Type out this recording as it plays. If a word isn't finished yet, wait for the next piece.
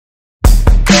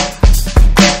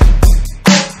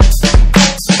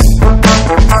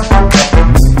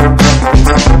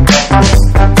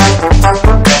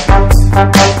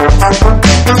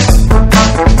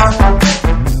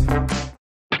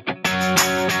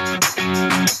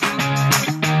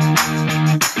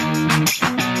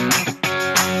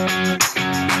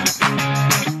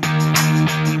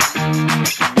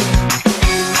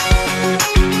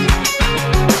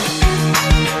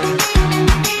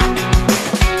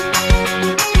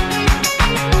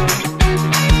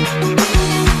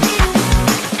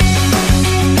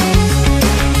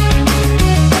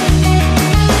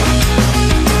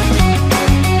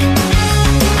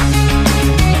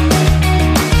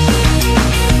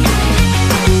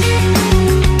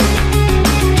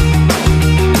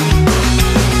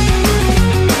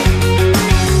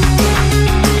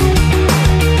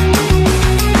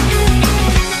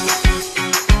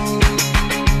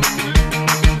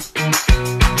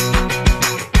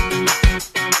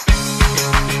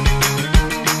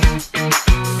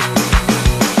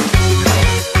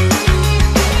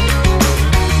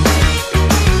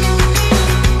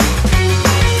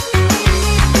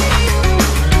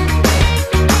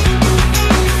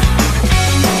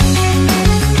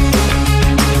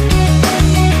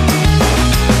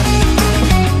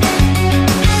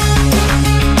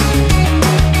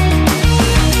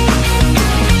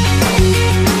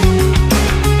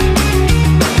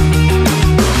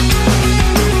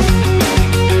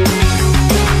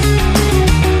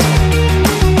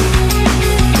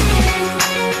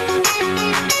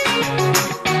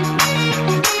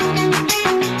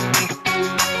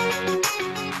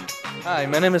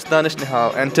name is Danish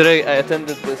Nihal, and today I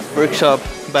attended this workshop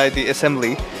by the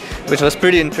Assembly, which was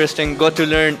pretty interesting. Got to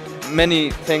learn many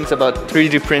things about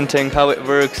 3D printing, how it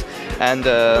works, and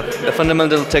the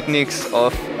fundamental techniques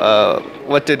of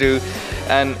what to do.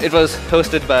 And it was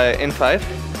hosted by In5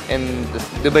 in the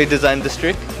Dubai Design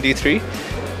District, D3.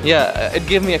 Yeah, it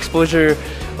gave me exposure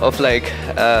of like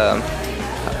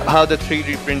how the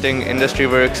 3D printing industry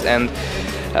works, and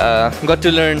got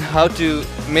to learn how to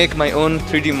make my own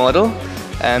 3D model.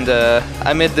 And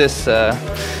I made this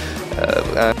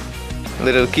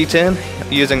little keychain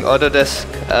using Autodesk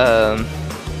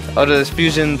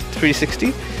Fusion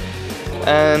 360,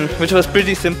 and which was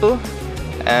pretty simple,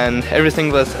 and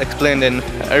everything was explained in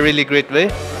a really great way.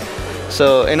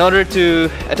 So in order to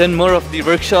attend more of the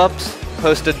workshops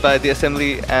hosted by the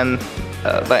Assembly and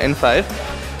by In5,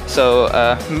 so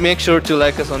make sure to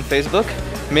like us on Facebook,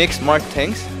 Make Smart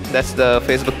Things, that's the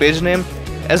Facebook page name,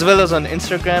 as well as on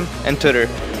Instagram and Twitter.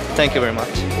 Thank you very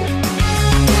much.